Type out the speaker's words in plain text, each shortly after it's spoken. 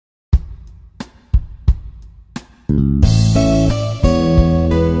Hi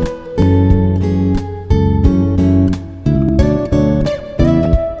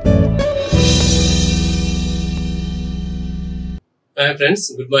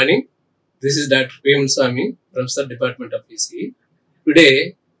friends, good morning. This is Dr. Munaswamy, Professor, Department of ECE.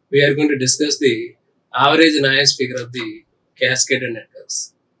 Today, we are going to discuss the average noise figure of the cascaded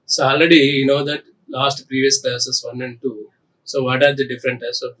networks. So already you know that previous classes 1 and 2. So what are the different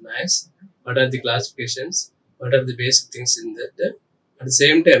types of noise? What are the classifications? What are the basic things in that? At the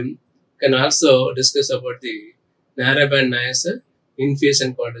same time, can also discuss about the narrowband noise, in-phase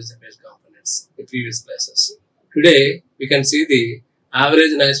and quasi-phase components in previous classes. Today, we can see the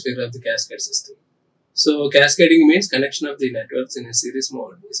average noise figure of the cascade system. So cascading means connection of the networks in a series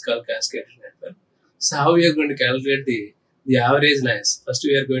mode is called cascaded network. So how we are going to calculate the average noise? First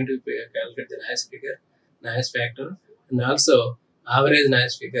we are going to calculate the noise figure, noise factor, and also average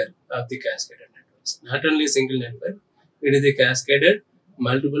noise figure of the cascaded networks. Not only single network, it is the cascaded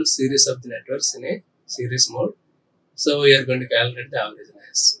multiple series of the networks in a series mode. So we are going to calculate the average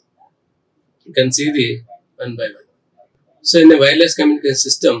noise. You can see the one by one. So in the wireless communication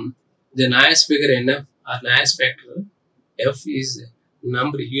system, the noise figure NF or noise factor F is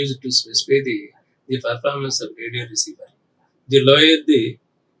number used to specify the performance of radio receiver. The lower the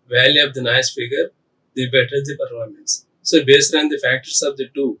value of the noise figure, the better the performance. So based on the factors of the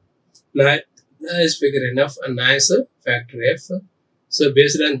two, noise figure NF and noise factor F. So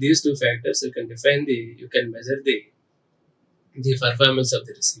based on these two factors, you can measure the performance of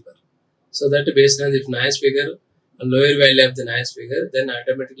the receiver. So that based on the noise figure, a lower value of the noise figure, then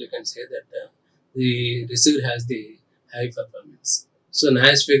automatically you can say that the receiver has the high performance. So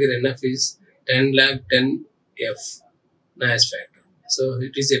noise figure NF is 10 log 10 F noise factor. So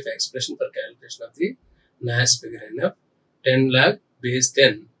it is a expression for calculation of the noise figure NF 10 log base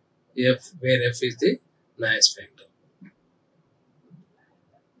 10 F, where F is the noise factor.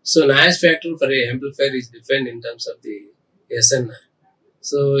 So noise factor for a amplifier is defined in terms of the SNR.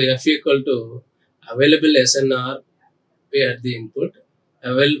 So F equal to available SNR P at the input,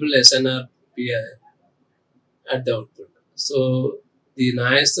 available SNR P at the output. So the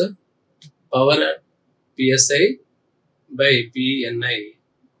noise power at PSI by PNI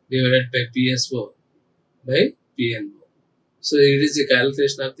divided by PSO by PNO. So it is the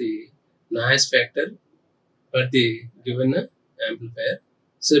calculation of the noise factor for the given amplifier.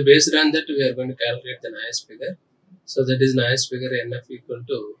 So based on that, we are going to calculate the noise figure. So that is noise figure NF equal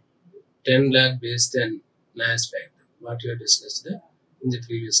to 10 log base 10 noise factor, what you have discussed in the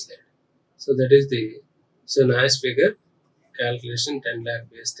previous slide. So that is the noise figure calculation 10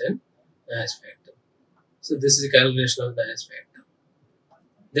 log base 10 noise factor. So this is the calculation of the noise factor.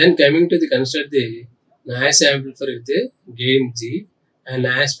 Then coming to the consider the noise amplifier with the gain G and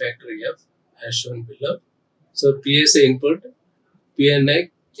noise factor F as shown below. So PSA input,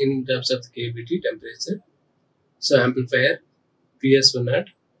 PNI in terms of the KBT temperature. So amplifier PSO not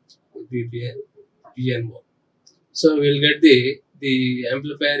PNO. So we will get the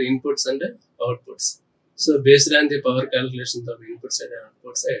amplifier inputs and outputs. So based on the power calculations of input side and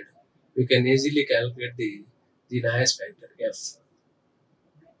output side, we can easily calculate the noise factor F.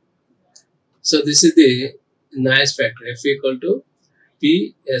 So this is the noise factor F equal to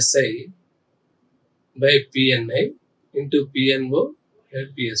PSI by PNI into PNO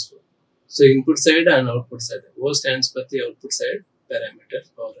and PSO. So input side and output side. O stands for the output side parameter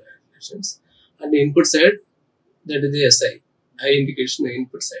power calculations, and the input side, that is the SI, I indication the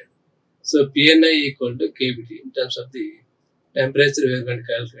input side. So PNI equal to KBT in terms of the temperature. We are going to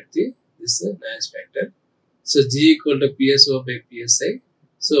calculate this noise factor. So G equal to PSO by PSI.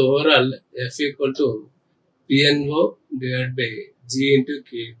 So overall F equal to PNO divided by G into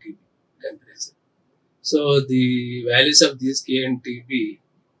KTB temperature. So the values of these K and TB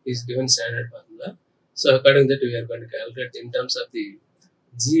is given standard formula. So according to that, we are going to calculate in terms of the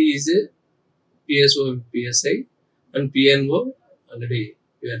G is PSO PSI and PNO already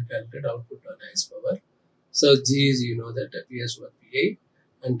we have calculated output on noise power. So G is that PSO PI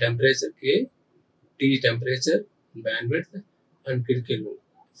and temperature K, T temperature, bandwidth and critical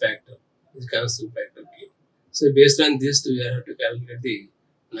factor is constant factor K. So based on this, we have to calculate the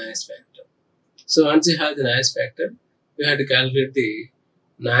noise factor. So once you have the noise factor, we have to calculate the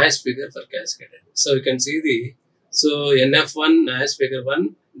noise figure for cascaded. So you can see NF1 noise figure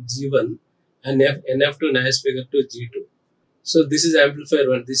 1 G1 and NF2 noise figure 2 G2. So this is amplifier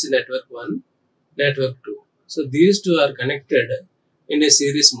 1, this is network 1, network 2. So these two are connected in a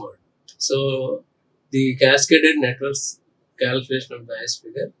series mode. So the cascaded networks calculation of noise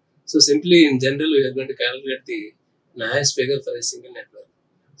figure. So simply in general, we are going to calculate the noise figure for a single network.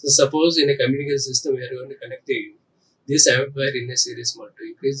 So suppose in a communication system, we are going to connect the this amplifier in a series mode. To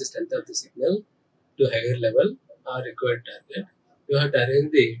increase the strength of the signal to higher level or required target, you have to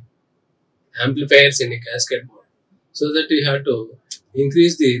arrange the amplifiers in a cascade mode. So that you have to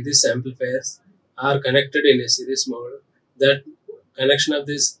increase these amplifiers are connected in a series mode. That connection of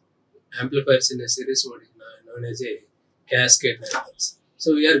these amplifiers in a series mode is known as a cascade networks.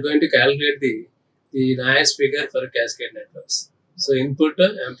 So we are going to calculate the noise figure for cascade networks. So input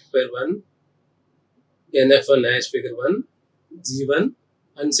amplifier 1, NF1 noise figure 1, G1,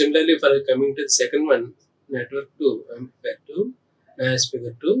 and similarly for coming to the second one, network 2, amplifier 2, noise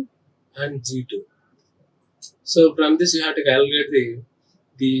figure 2, and G2. So from this you have to calculate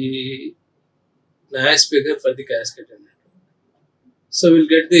the noise figure for the cascade network. So we'll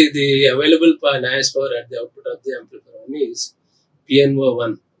get the available noise power at the output of the amplifier 1 is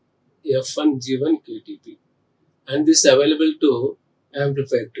PNO1, F1, G1, KTP. And this is available to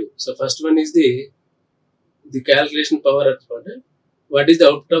amplifier 2. So first one is the calculation power at the what is the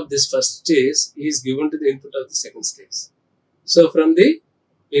output of this first stage is given to the input of the second stage. So from the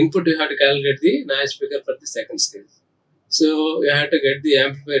input you have to calculate the noise figure for the second stage. So you have to get the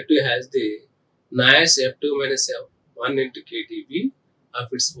amplifier 2 has the noise F2 minus F1 into KTP of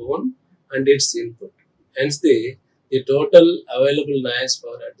its own and its input. Hence the total available noise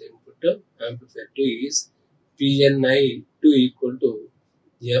power at the input amplifier 2 is PNI2 equal to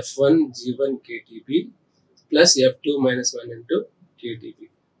F1 G1 KTP plus F2 minus 1 into KTP.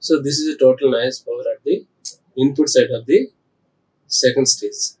 So this is the total noise power at the input side of the second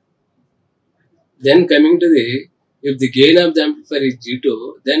stage. Then coming to if the gain of the amplifier is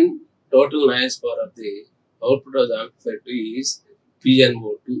G2, then total noise power of the output of the amplifier 2 is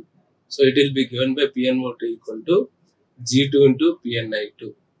PNO2. So it will be given by PNO2 equal to G2 into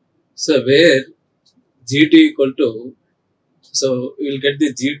PNI2. So where G2 equal to, so we will get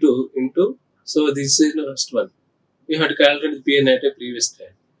the G2 into, so this is the first one. We have to calculate the PNI2 previous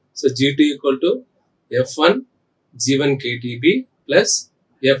time. So G2 equal to F1 G1 KTP plus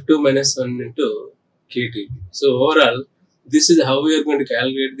F2 minus 1 into KTP. So overall, this is how we are going to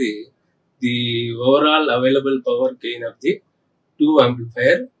calculate the overall available power gain of the two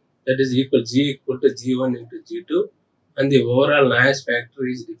amplifier, that is equal equal to G1 into G2, and the overall noise factor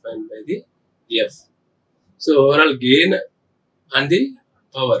is defined by the F. So overall gain and the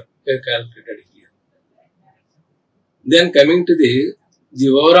power we are calculated here. Then coming to the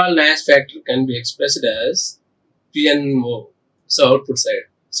overall noise factor can be expressed as PNO, so output side.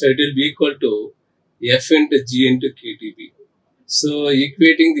 So it will be equal to F into G into KTP. So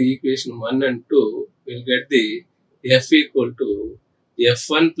equating the equation 1 and 2, we'll get the F equal to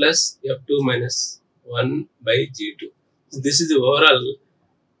F1 plus F2 minus 1 by G2. So this is the overall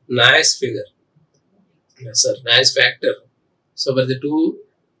noise figure, noise factor. So for the two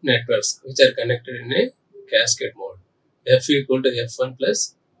networks which are connected in a cascade mode, F equal to F1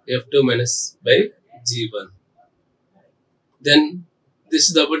 plus F2 minus by G1. Then this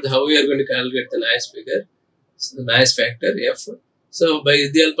is about how we are going to calculate the noise figure, so the noise factor F. So by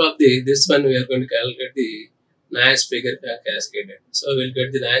the help of this one we are going to calculate the noise figure cascaded. So we will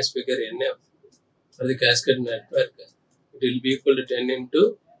get the noise figure NF for the cascade network. It will be equal to 10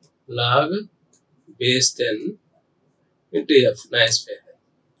 into log base 10 into F noise figure.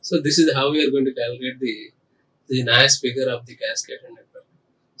 So this is how we are going to calculate the noise figure of the cascade network.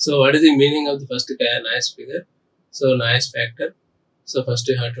 So what is the meaning of the first noise figure? So noise factor. So first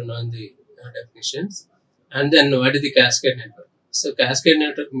you have to know the definitions, and then what is the cascade network? So cascade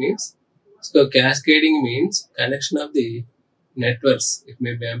network means, so cascading means connection of the networks. It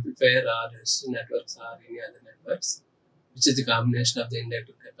may be amplifier or resistor networks or any other networks, which is the combination of the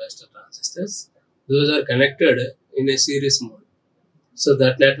inductor, capacitor, transistors. Those are connected in a series mode. So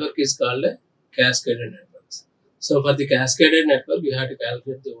that network is called a cascaded networks. So for the cascaded network, you have to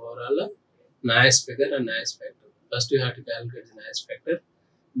calculate the overall noise figure and noise factor. First, you have to calculate the noise factor.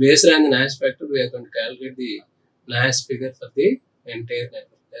 Based on the noise factor, we are going to calculate the noise figure for the entire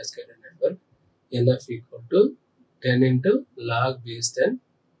network, cascaded network. NF equal to 10 into log base 10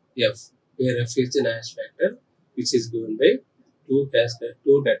 F, where F is the noise factor, which is given by two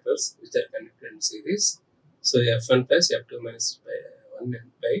networks which are connected in series. So F1 plus F2 minus by 1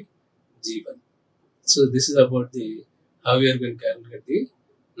 by G1. So this is about how we are going to calculate the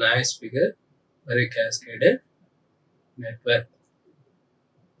noise figure for a cascaded network.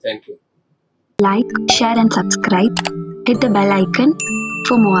 Thank you. Like, share and subscribe. Hit the bell icon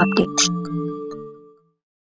for more updates.